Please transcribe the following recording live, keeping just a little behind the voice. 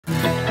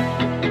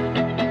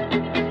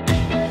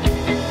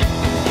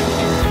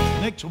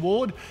Awards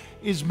award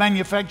is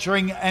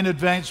Manufacturing and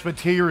Advanced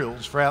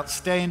Materials for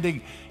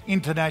outstanding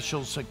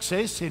international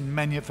success in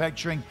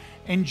manufacturing,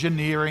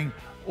 engineering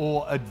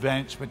or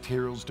advanced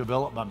materials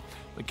development.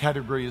 The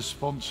category is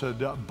sponsored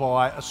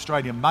by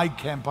Australian Made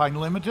Campaign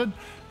Limited.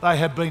 They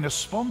have been a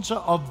sponsor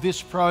of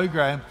this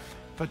program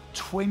for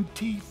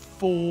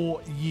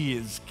 24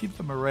 years. Give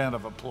them a round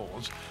of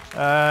applause.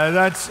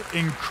 That's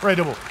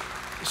incredible.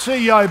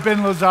 CEO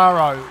Ben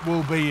Lazaro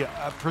will be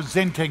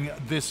presenting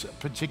this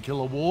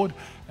particular award,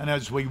 and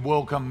as we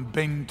welcome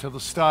Ben to the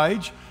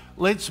stage,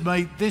 let's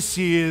meet this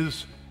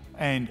year's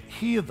and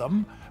hear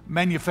them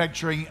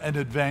Manufacturing and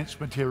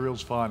Advanced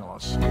Materials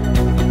finalists.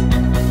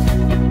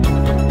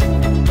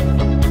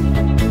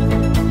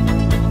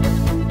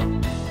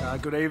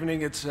 Good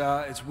evening.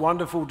 It's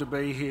wonderful to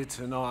be here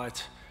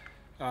tonight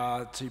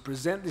to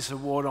present this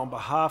award on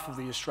behalf of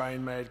the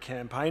Australian Made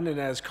Campaign. And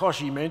as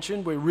Koshi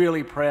mentioned, we're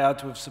really proud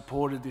to have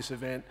supported this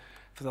event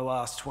for the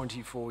last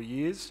 24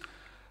 years.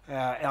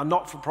 Our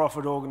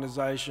not-for-profit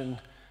organisation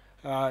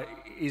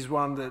is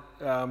one that,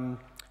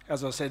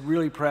 as I said,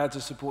 really proud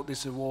to support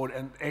this award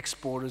and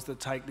exporters that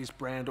take this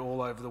brand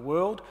all over the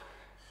world.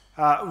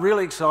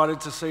 Really excited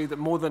to see that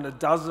more than a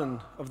dozen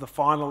of the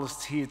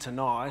finalists here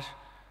tonight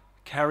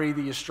carry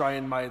the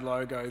Australian Made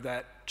logo,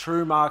 that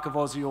true mark of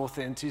Aussie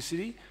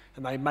authenticity,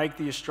 and they make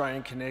the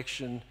Australian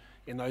connection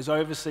in those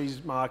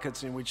overseas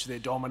markets in which they're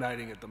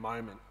dominating at the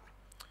moment.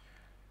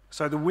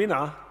 So the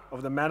winner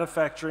of the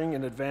Manufacturing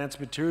and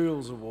Advanced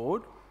Materials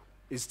Award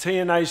is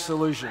TNA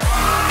Solutions.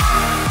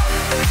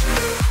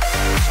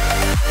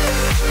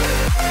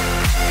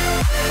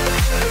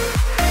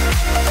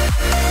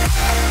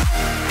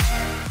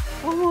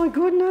 Oh my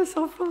goodness,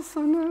 I feel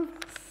so nervous.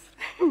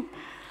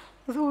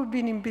 I've always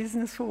been in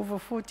business for over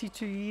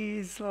 42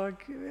 years.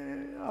 Like,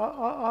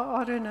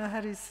 I don't know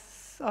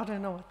I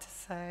don't know what to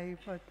say,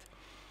 but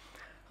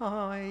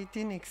I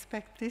didn't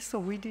expect this, or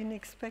we didn't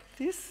expect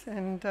this,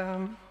 and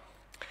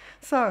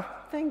so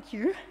thank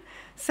you.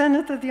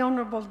 Senator the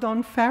Honourable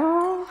Don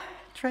Farrell,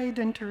 Trade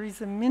and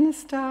Tourism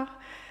Minister,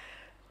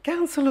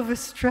 Council of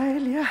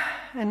Australia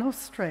and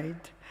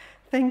Austrade,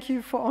 thank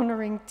you for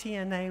honouring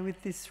TNA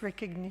with this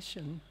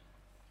recognition.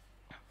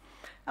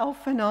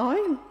 Alf and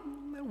I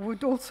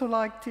would also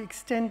like to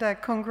extend our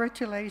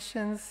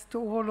congratulations to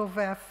all of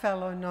our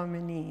fellow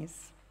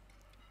nominees.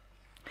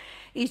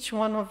 Each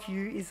one of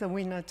you is a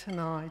winner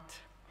tonight.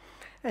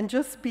 And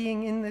just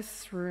being in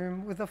this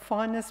room with the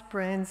finest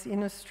brands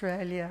in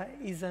Australia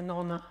is an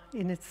honour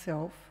in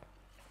itself.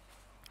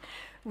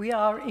 We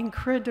are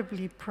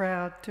incredibly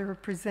proud to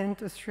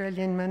represent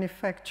Australian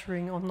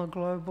manufacturing on the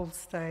global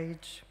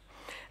stage.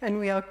 And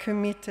we are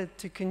committed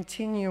to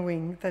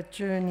continuing that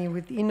journey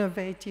with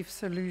innovative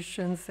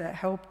solutions that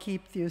help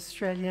keep the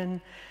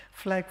Australian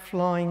flag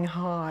flying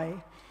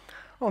high.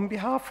 On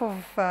behalf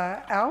of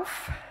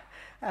Alf,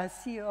 our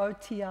CEO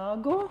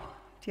Tiago,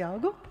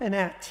 and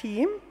our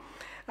team,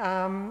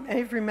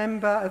 every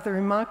member of the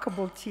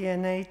remarkable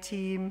TNA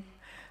team,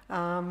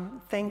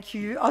 thank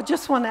you. I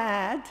just want to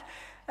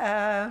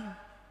add,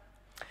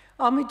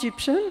 I'm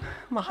Egyptian,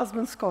 my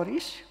husband's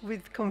Scottish,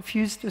 with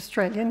confused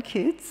Australian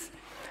kids.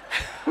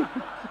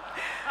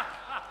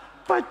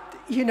 But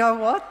you know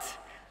what?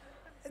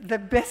 The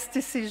best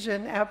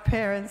decision our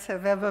parents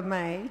have ever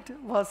made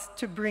was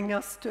to bring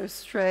us to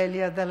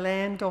Australia, the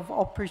land of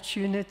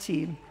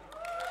opportunity.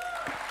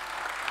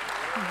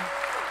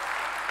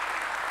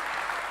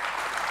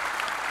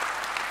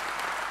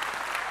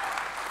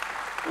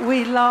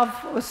 We love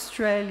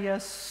Australia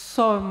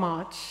so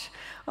much.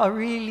 I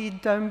really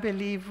don't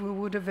believe we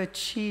would have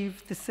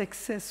achieved the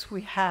success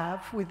we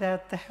have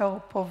without the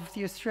help of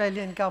the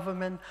Australian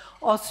government,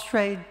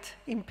 Austrade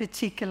in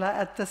particular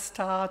at the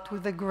start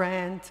with a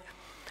grant.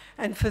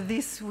 And for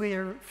this,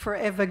 we're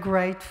forever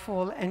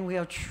grateful, and we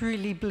are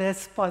truly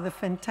blessed by the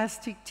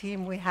fantastic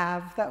team we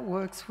have that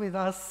works with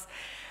us.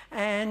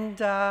 And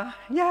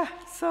yeah,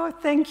 so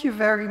thank you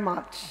very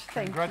much.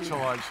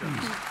 Congratulations.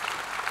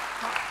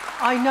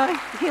 I know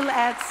he'll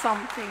add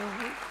something.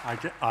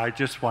 I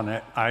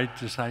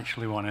just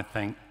actually want to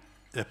thank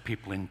the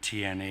people in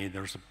TNA.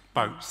 There's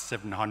about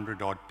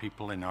 700 odd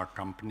people in our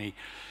company.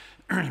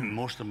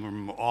 Most of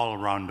them are all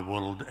around the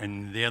world,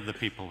 and they're the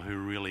people who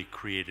really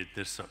created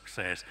this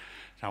success.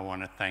 So I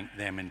want to thank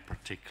them in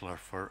particular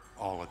for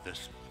all of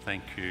this.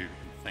 Thank you.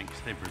 Thanks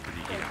to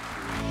everybody here.